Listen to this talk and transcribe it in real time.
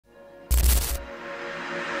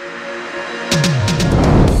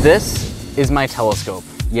This is my telescope.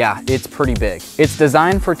 Yeah, it's pretty big. It's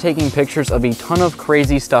designed for taking pictures of a ton of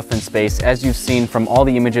crazy stuff in space, as you've seen from all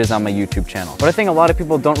the images on my YouTube channel. But I think a lot of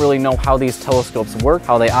people don't really know how these telescopes work,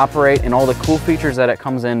 how they operate, and all the cool features that it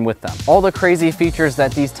comes in with them. All the crazy features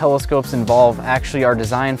that these telescopes involve actually are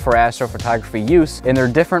designed for astrophotography use, and they're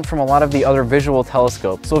different from a lot of the other visual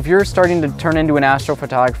telescopes. So if you're starting to turn into an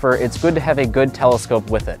astrophotographer, it's good to have a good telescope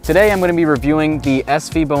with it. Today I'm going to be reviewing the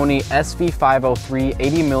Svbony Sv503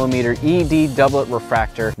 80mm ED doublet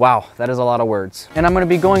refractor. Wow, that is a lot of words. And I'm going to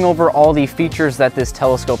be going over all the features that this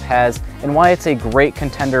telescope has and why it's a great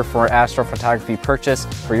contender for astrophotography purchase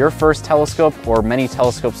for your first telescope or many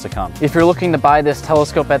telescopes to come. If you're looking to buy this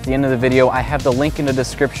telescope at the end of the video, I have the link in the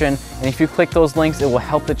description, and if you click those links, it will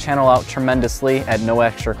help the channel out tremendously at no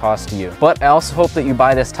extra cost to you. But I also hope that you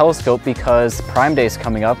buy this telescope because Prime Day is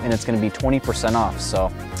coming up and it's going to be 20% off,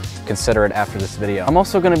 so consider it after this video. I'm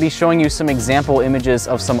also going to be showing you some example images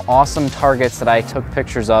of some awesome targets that I took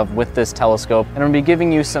pictures of with this telescope, and I'm going to be giving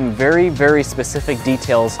you some very specific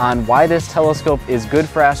details on why this telescope is good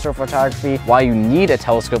for astrophotography, why you need a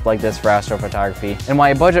telescope like this for astrophotography, and why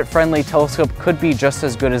a budget-friendly telescope could be just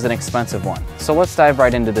as good as an expensive one. So let's dive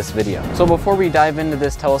right into this video. So before we dive into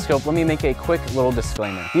this telescope, let me make a quick little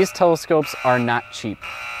disclaimer. These telescopes are not cheap.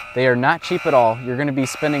 They are not cheap at all. You're going to be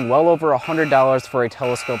spending well over $100 for a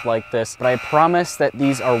telescope like this, but I promise that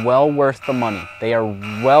these are well worth the money. They are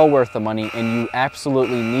well worth the money, and you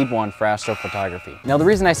absolutely need one for astrophotography. Now, the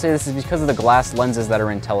reason I say this is because of the glass lenses that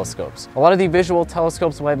are in telescopes. A lot of the visual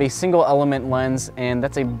telescopes will have a single element lens, and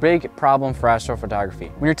that's a big problem for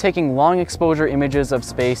astrophotography. When you're taking long exposure images of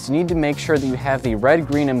space, you need to make sure that you have the red,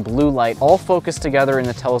 green, and blue light all focused together in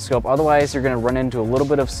the telescope. Otherwise, you're going to run into a little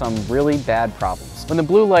bit of some really bad problems. When the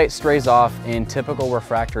blue light strays off in typical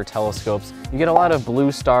refractor telescopes, you get a lot of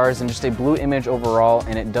blue stars and just a blue image overall,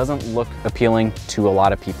 and it doesn't look appealing to a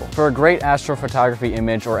lot of people. For a great astrophotography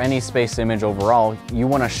image or any space image overall, you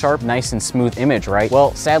want a sharp, nice, and smooth image, right?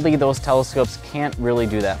 Well, sadly, those telescopes can't really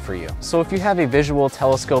do that for you. So if you have a visual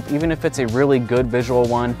telescope, even if it's a really good visual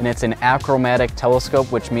one, and it's an achromatic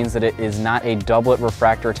telescope, which means that it is not a doublet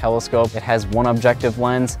refractor telescope, it has one objective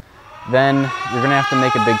lens, then you're gonna have to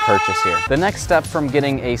make a big purchase here. The next step from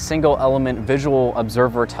getting a single element visual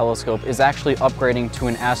observer telescope is actually upgrading to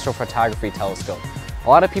an astrophotography telescope. A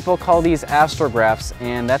lot of people call these astrographs,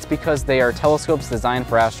 and that's because they are telescopes designed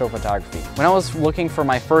for astrophotography. When I was looking for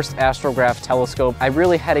my first astrograph telescope, I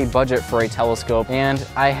really had a budget for a telescope, and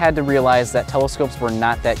I had to realize that telescopes were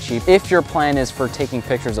not that cheap if your plan is for taking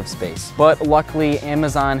pictures of space. But luckily,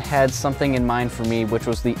 Amazon had something in mind for me, which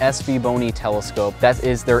was the Svbony telescope. That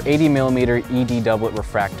is their 80mm ED doublet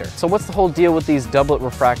refractor. So what's the whole deal with these doublet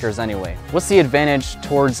refractors anyway? What's the advantage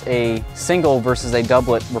towards a single versus a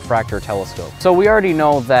doublet refractor telescope? So we already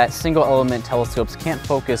know that single element telescopes can't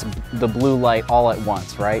focus the blue light all at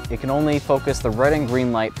once, right? It can only focus the red and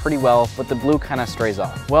green light pretty well, but the blue kind of strays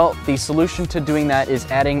off. Well, the solution to doing that is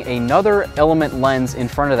adding another element lens in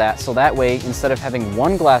front of that, so that way, instead of having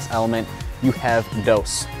one glass element, you have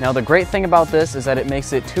dose. Now, the great thing about this is that it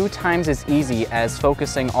makes it 2 times as easy as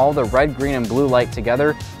focusing all the red, green, and blue light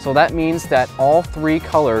together. So that means that all 3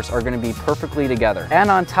 colors are going to be perfectly together. And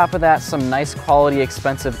on top of that, some nice quality,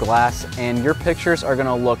 expensive glass, and your pictures are going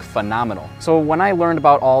to look phenomenal. So when I learned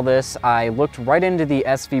about all this, I looked right into the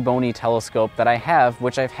Svbony telescope that I have,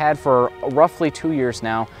 which I've had for roughly 2 years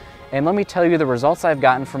now. And let me tell you, the results I've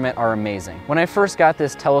gotten from it are amazing. When I first got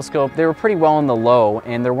this telescope, they were pretty well in the low,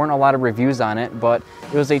 and there weren't a lot of reviews on it, but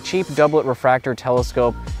it was a cheap doublet refractor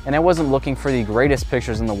telescope, and I wasn't looking for the greatest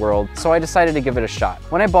pictures in the world, so I decided to give it a shot.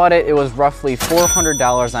 When I bought it, it was roughly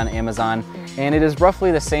 $400 on Amazon, and it is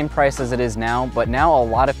roughly the same price as it is now, but now a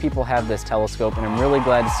lot of people have this telescope, and I'm really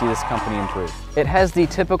glad to see this company improve. It has the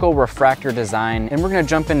typical refractor design, and we're going to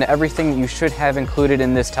jump into everything that you should have included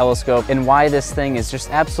in this telescope and why this thing is just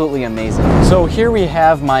absolutely amazing. So here we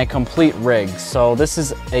have my complete rig. So this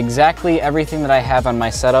is exactly everything that I have on my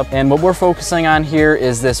setup, and what we're focusing on here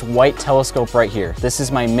is this white telescope right here. This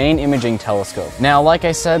is my main imaging telescope. Now, like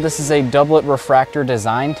I said, this is a doublet refractor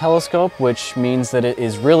design telescope, which means that it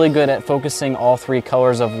is really good at focusing all 3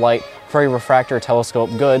 colors of light for a refractor telescope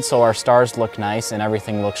good, so our stars look nice and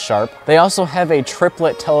everything looks sharp. They also have a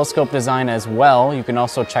triplet telescope design as well. You can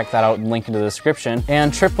also check that out, link in the description.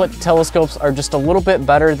 And triplet telescopes are just a little bit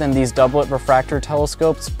better than these doublet refractor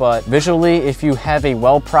telescopes, but visually, if you have a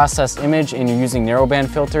well-processed image and you're using narrowband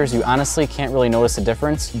filters, you honestly can't really notice a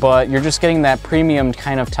difference, but you're just getting that premium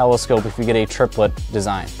kind of telescope if you get a triplet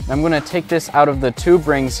design. I'm gonna take this out of the tube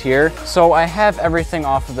rings here. So I have everything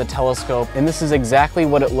off of the telescope, and this is exactly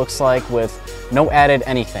what it looks like with no added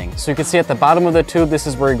anything. So you can see at the bottom of the tube, this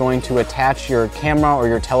is where you're going to attach your camera or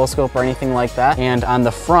your telescope or anything like that. And on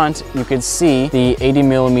the front, you can see the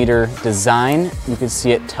 80mm design. You can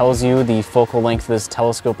see it tells you the focal length of this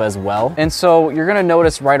telescope as well. And so you're gonna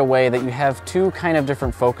notice right away that you have two kind of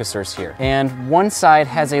different focusers here. And one side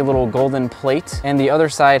has a little golden plate and the other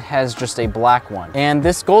side has just a black one. And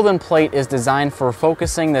this golden plate is designed for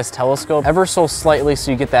focusing this telescope ever so slightly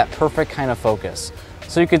so you get that perfect kind of focus.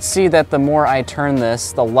 So you could see that the more I turn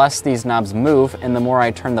this, the less these knobs move, and the more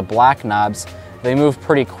I turn the black knobs, they move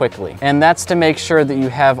pretty quickly. And that's to make sure that you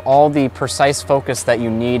have all the precise focus that you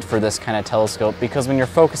need for this kind of telescope, because when you're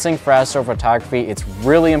focusing for astrophotography, it's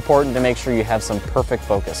really important to make sure you have some perfect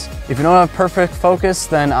focus. If you don't have perfect focus,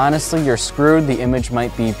 then honestly, you're screwed. The image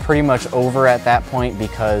might be pretty much over at that point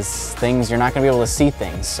because you're not gonna be able to see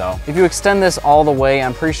things. So if you extend this all the way,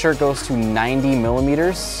 I'm pretty sure it goes to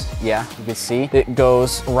 90mm. Yeah, you can see it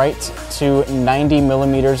goes right to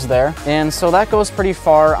 90mm there. And so that goes pretty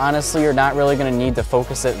far. Honestly, you're not really gonna need to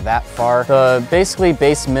focus it that far. The basically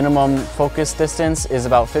base minimum focus distance is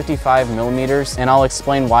about 55mm, and I'll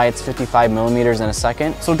explain why it's 55mm in a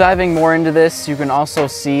second. So diving more into this, you can also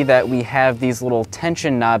see that we have these little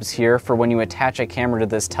tension knobs here for when you attach a camera to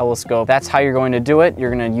this telescope. That's how you're going to do it.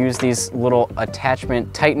 You're going to use these little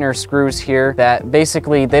attachment tightener screws here that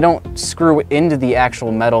basically they don't screw into the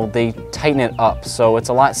actual metal, they tighten it up. So it's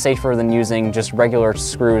a lot safer than using just regular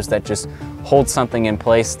screws that just hold something in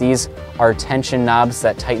place. These are tension knobs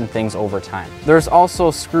that tighten things over time. There's also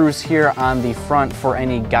screws here on the front for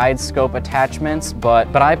any guide scope attachments,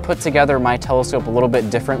 but I put together my telescope a little bit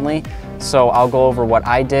differently. So I'll go over what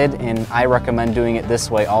I did, and I recommend doing it this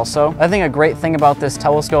way also. I think a great thing about this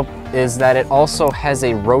telescope is that it also has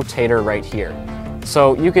a rotator right here.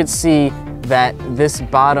 So you could see that this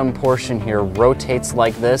bottom portion here rotates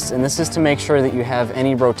like this, and this is to make sure that you have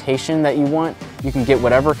any rotation that you want. You can get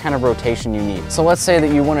whatever kind of rotation you need. So let's say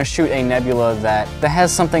that you want to shoot a nebula that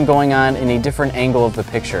has something going on in a different angle of the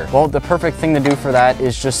picture. Well, the perfect thing to do for that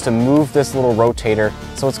is just to move this little rotator,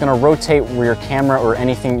 so it's going to rotate your camera or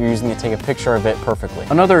anything you're using to take a picture of it perfectly.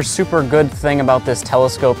 Another super good thing about this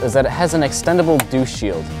telescope is that it has an extendable dew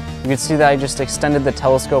shield. You can see that I just extended the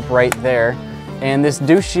telescope right there. And this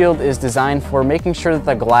dew shield is designed for making sure that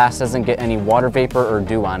the glass doesn't get any water vapor or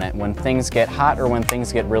dew on it when things get hot or when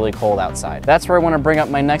things get really cold outside. That's where I want to bring up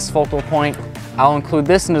my next focal point. I'll include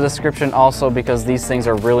this in the description also because these things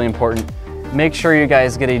are really important. Make sure you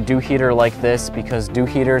guys get a dew heater like this because dew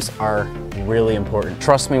heaters are really important.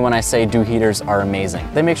 Trust me when I say dew heaters are amazing.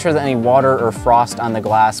 They make sure that any water or frost on the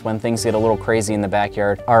glass when things get a little crazy in the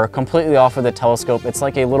backyard are completely off of the telescope. It's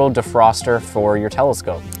like a little defroster for your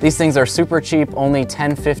telescope. These things are super cheap, only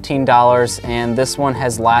 $10, $15, and this one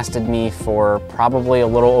has lasted me for probably a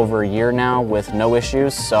little over a year now with no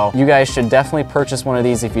issues. So you guys should definitely purchase one of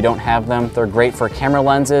these if you don't have them. They're great for camera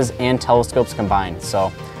lenses and telescopes combined.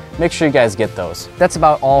 So make sure you guys get those. That's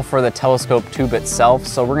about all for the telescope tube itself,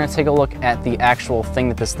 so we're gonna take a look at the actual thing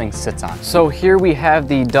that this thing sits on. So here we have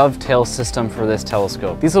the dovetail system for this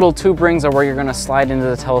telescope. These little tube rings are where you're gonna slide into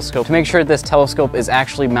the telescope to make sure that this telescope is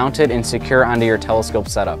actually mounted and secure onto your telescope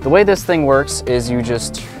setup. The way this thing works is you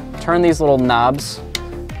just turn these little knobs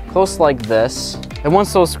close like this. And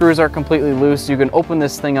once those screws are completely loose, you can open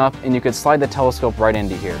this thing up and you can slide the telescope right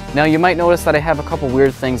into here. Now you might notice that I have a couple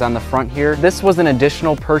weird things on the front here. This was an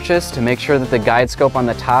additional purchase to make sure that the guide scope on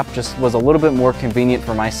the top just was a little bit more convenient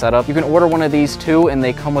for my setup. You can order one of these too, and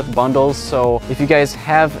they come with bundles. So if you guys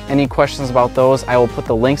have any questions about those, I will put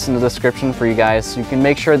the links in the description for you guys so you can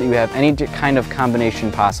make sure that you have any kind of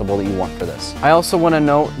combination possible that you want for this. I also want to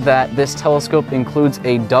note that this telescope includes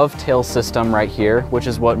a dovetail system right here, which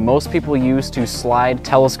is what most people use to slide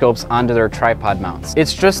telescopes onto their tripod mounts.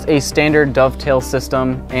 It's just a standard dovetail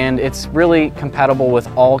system, and it's really compatible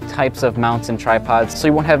with all types of mounts and tripods, so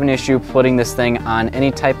you won't have an issue putting this thing on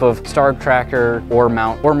any type of star tracker or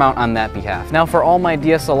mount on that behalf. Now for all my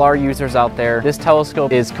DSLR users out there, this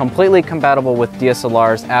telescope is completely compatible with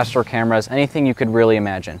DSLRs, astro cameras, anything you could really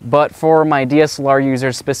imagine. But for my DSLR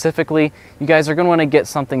users specifically, you guys are going to want to get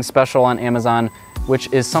something special on Amazon,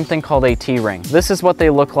 which is something called a T-ring. This is what they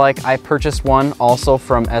look like. I purchased one also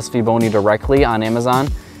from Svbony directly on Amazon.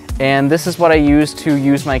 And this is what I use to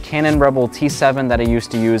use my Canon Rebel T7 that I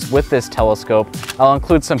used to use with this telescope. I'll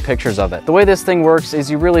include some pictures of it. The way this thing works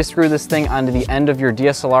is you really screw this thing onto the end of your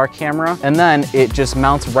DSLR camera, and then it just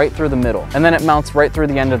mounts right through the middle. And then it mounts right through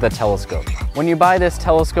the end of the telescope. When you buy this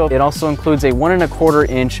telescope, it also includes a 1 1/4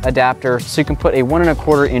 inch adapter, so you can put a 1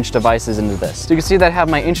 1/4 inch devices into this. So you can see that I have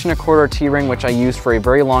my 1 1/4 inch T-ring, which I used for a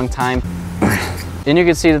very long time. And you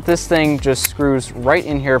can see that this thing just screws right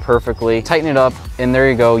in here perfectly. Tighten it up, and there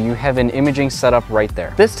you go. You have an imaging setup right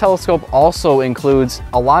there. This telescope also includes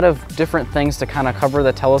a lot of different things to kind of cover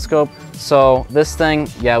the telescope. So this thing,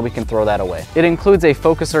 yeah, we can throw that away. It includes a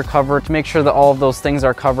focuser cover to make sure that all of those things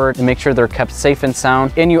are covered and make sure they're kept safe and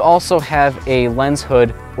sound. And you also have a lens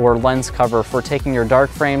hood or lens cover for taking your dark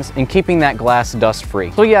frames and keeping that glass dust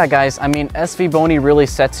free. So yeah, guys, I mean, Svbony really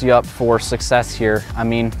sets you up for success here. I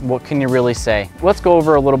mean, what can you really say? Let's go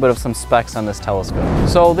over a little bit of some specs on this telescope.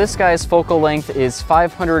 So this guy's focal length is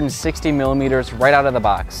 560 millimeters right out of the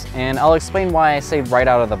box. And I'll explain why I say right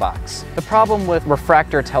out of the box. The problem with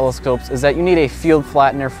refractor telescopes is that you need a field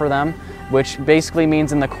flattener for them, which basically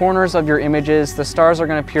means in the corners of your images, the stars are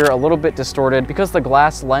going to appear a little bit distorted because the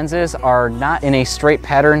glass lenses are not in a straight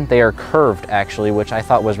pattern, they are curved actually, which I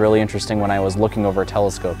thought was really interesting when I was looking over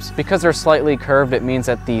telescopes. Because they're slightly curved, it means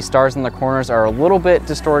that the stars in the corners are a little bit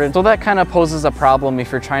distorted, so that kind of poses a problem if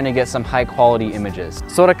you're trying to get some high quality images.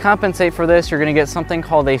 So to compensate for this, you're going to get something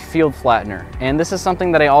called a field flattener, and this is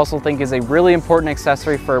something that I also think is a really important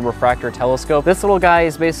accessory for a refractor telescope. This little guy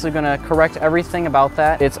is basically going to correct everything about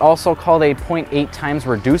that. It's also called a 0.8 times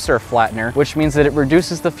reducer flattener, which means that it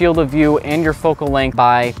reduces the field of view and your focal length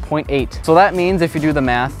by 0.8. So that means if you do the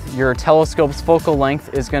math, your telescope's focal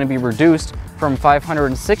length is going to be reduced from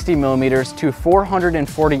 560 millimeters to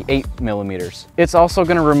 448 millimeters. It's also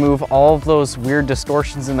going to remove all of those weird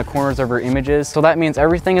distortions in the corners of your images. So that means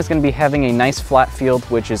everything is going to be having a nice flat field,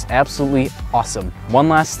 which is absolutely awesome. One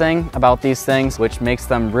last thing about these things, which makes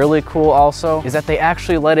them really cool also, is that they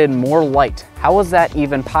actually let in more light. How is that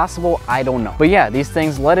even possible? I don't know. But yeah, these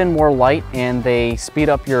things let in more light and they speed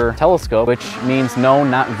up your telescope, which means no,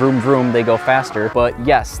 not vroom vroom, they go faster, but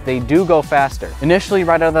yes, they do go faster. Initially,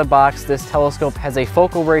 right out of the box, this telescope has a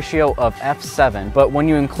focal ratio of f7, but when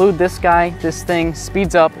you include this guy, this thing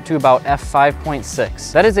speeds up to about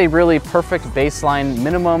f5.6. That is a really perfect baseline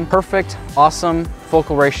minimum, perfect, awesome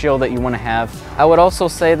focal ratio that you want to have. I would also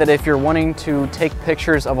say that if you're wanting to take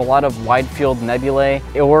pictures of a lot of wide field nebulae,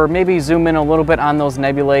 or maybe zoom in a little bit on those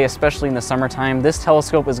nebulae, especially in the summertime, this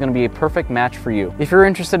telescope is going to be a perfect match for you. If you're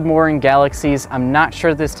interested more in galaxies, I'm not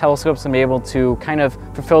sure this telescope's going to be able to kind of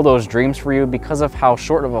fulfill those dreams for you because of how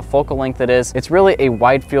short of a focal length it is. It's really a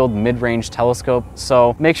wide field mid-range telescope,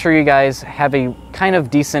 so make sure you guys have a kind of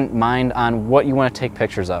decent mind on what you want to take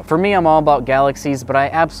pictures of. For me, I'm all about galaxies, but I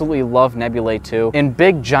absolutely love nebulae too. And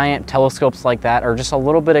big giant telescopes like that are just a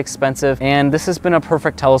little bit expensive, and this has been a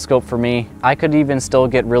perfect telescope for me. I could even still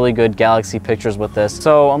get really good galaxy pictures with this.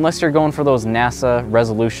 So unless you're going for those NASA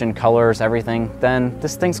resolution colors, everything, then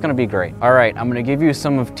this thing's gonna be great. All right, I'm gonna give you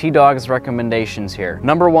some of T-Dog's recommendations here.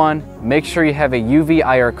 Number one, make sure you have a UV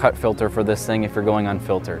IR cut filter for this thing if you're going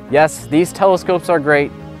unfiltered. Yes, these telescopes are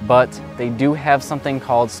great, but they do have something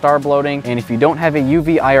called star bloating, and if you don't have a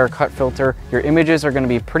UV IR cut filter, your images are going to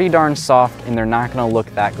be pretty darn soft and they're not going to look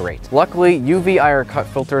that great. Luckily, UV IR cut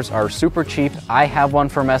filters are super cheap. I have one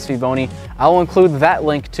from Svbony. I'll include that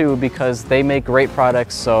link too because they make great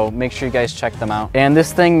products, so make sure you guys check them out. And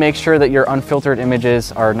this thing makes sure that your unfiltered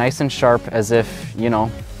images are nice and sharp as if, you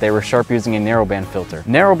know, they were sharp using a narrowband filter.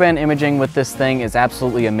 Narrowband imaging with this thing is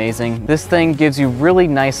absolutely amazing. This thing gives you really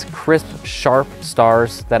nice, crisp, sharp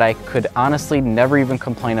stars that I could honestly never even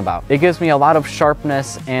complain about. It gives me a lot of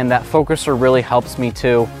sharpness, and that focuser really helps me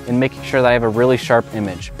too in making sure that I have a really sharp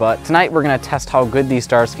image. But tonight we're gonna test how good these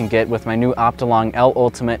stars can get with my new Optolong L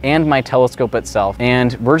Ultimate and my telescope itself,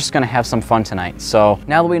 and we're just gonna have some fun tonight. So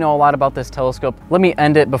now that we know a lot about this telescope, let me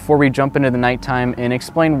end it before we jump into the nighttime and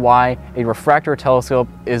explain why a refractor telescope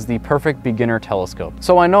is the perfect beginner telescope.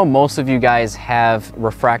 So I know most of you guys have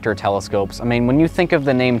refractor telescopes. I mean, when you think of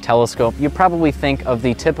the name telescope, you probably think of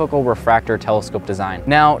the typical refractor telescope design.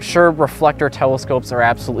 Now, sure, reflector telescopes are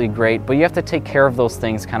absolutely great, but you have to take care of those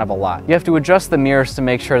things kind of a lot. You have to adjust the mirrors to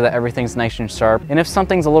make sure that everything's nice and sharp, and if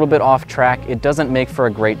something's a little bit off track, it doesn't make for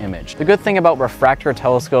a great image. The good thing about refractor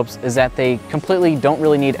telescopes is that they completely don't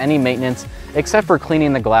really need any maintenance except for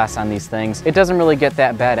cleaning the glass on these things. It doesn't really get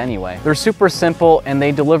that bad anyway. They're super simple and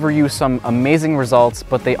they deliver you some amazing results,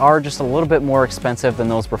 but they are just a little bit more expensive than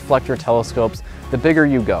those reflector telescopes the bigger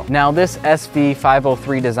you go. Now, this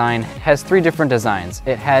Sv503 design has three different designs.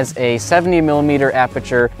 It has a 70mm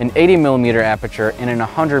aperture, an 80mm aperture, and an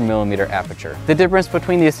 100mm aperture. The difference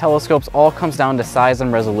between these telescopes all comes down to size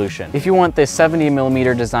and resolution. If you want this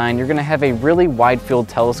 70mm design, you're gonna have a really wide field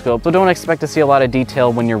telescope, so don't expect to see a lot of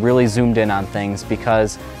detail when you're really zoomed in on things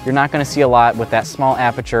because you're not gonna see a lot with that small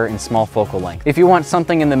aperture and small focal length. If you want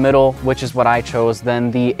something in the middle, which is what I chose,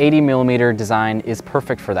 then the 80mm design is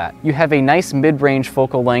perfect for that. You have a nice mid mid-range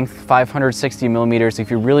focal length, 560 millimeters. If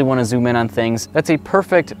you really want to zoom in on things, that's a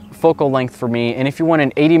perfect focal length for me. And if you want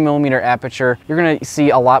an 80 millimeter aperture, you're gonna see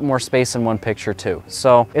a lot more space in one picture too.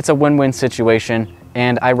 So it's a win-win situation,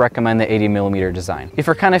 and I recommend the 80 millimeter design. If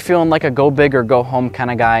you're kind of feeling like a go big or go home kind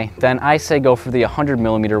of guy, then I say go for the 100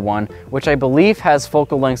 millimeter one, which I believe has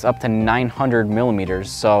focal lengths up to 900 millimeters.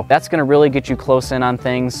 So that's gonna really get you close in on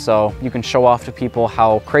things, so you can show off to people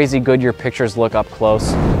how crazy good your pictures look up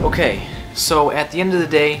close. Okay, so at the end of the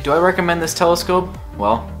day, do I recommend this telescope?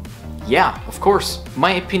 Well, yeah, of course.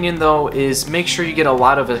 My opinion though is make sure you get a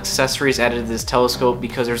lot of accessories added to this telescope,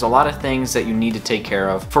 because there's a lot of things that you need to take care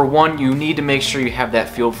of. For one, you need to make sure you have that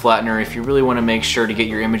field flattener if you really want to make sure to get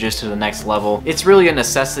your images to the next level. It's really a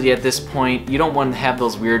necessity at this point. You don't want to have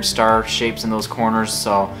those weird star shapes in those corners,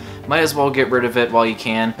 so might as well get rid of it while you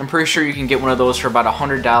can. I'm pretty sure you can get one of those for about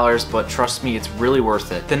 $100, but trust me, it's really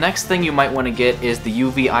worth it. The next thing you might want to get is the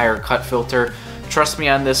UV IR cut filter. Trust me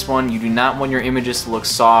on this one, you do not want your images to look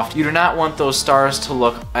soft. You do not want those stars to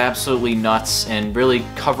look absolutely nuts and really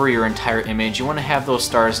cover your entire image. You want to have those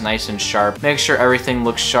stars nice and sharp. Make sure everything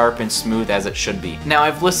looks sharp and smooth as it should be. Now,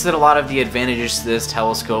 I've listed a lot of the advantages to this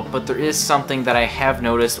telescope, but there is something that I have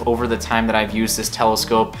noticed over the time that I've used this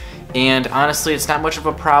telescope. And honestly, it's not much of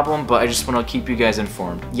a problem, but I just want to keep you guys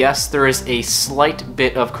informed. Yes, there is a slight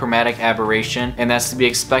bit of chromatic aberration, and that's to be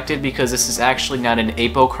expected because this is actually not an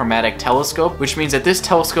apochromatic telescope, which means that this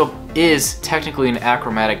telescope is technically an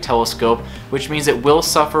achromatic telescope, which means it will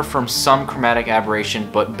suffer from some chromatic aberration,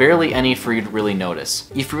 but barely any for you to really notice.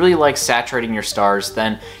 If you really like saturating your stars,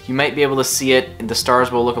 then you might be able to see it, and the stars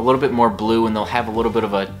will look a little bit more blue and they'll have a little bit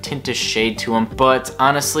of a tintish shade to them. But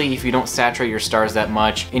honestly, if you don't saturate your stars that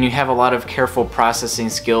much and you have a lot of careful processing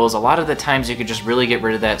skills, a lot of the times you could just really get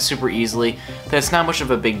rid of that super easily. That's not much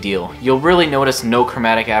of a big deal. You'll really notice no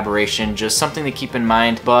chromatic aberration, just something to keep in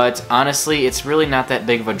mind, but honestly, it's really not that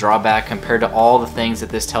big of a drawback compared to all the things that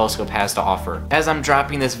this telescope has to offer. As I'm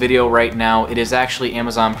dropping this video right now, it is actually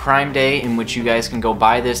Amazon Prime Day, in which you guys can go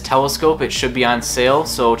buy this telescope. It should be on sale,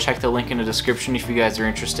 so check the link in the description if you guys are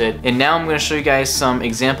interested. And now I'm going to show you guys some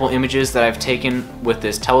example images that I've taken with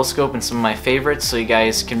this telescope and some of my favorites, so you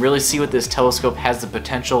guys can really see what this telescope has the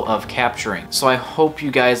potential of capturing. So I hope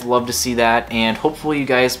you guys love to see that, and hopefully you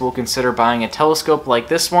guys will consider buying a telescope like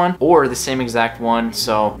this one or the same exact one.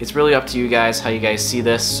 So it's really up to you guys how you guys see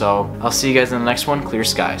this. So I'll see you guys in the next one. Clear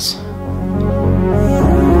skies.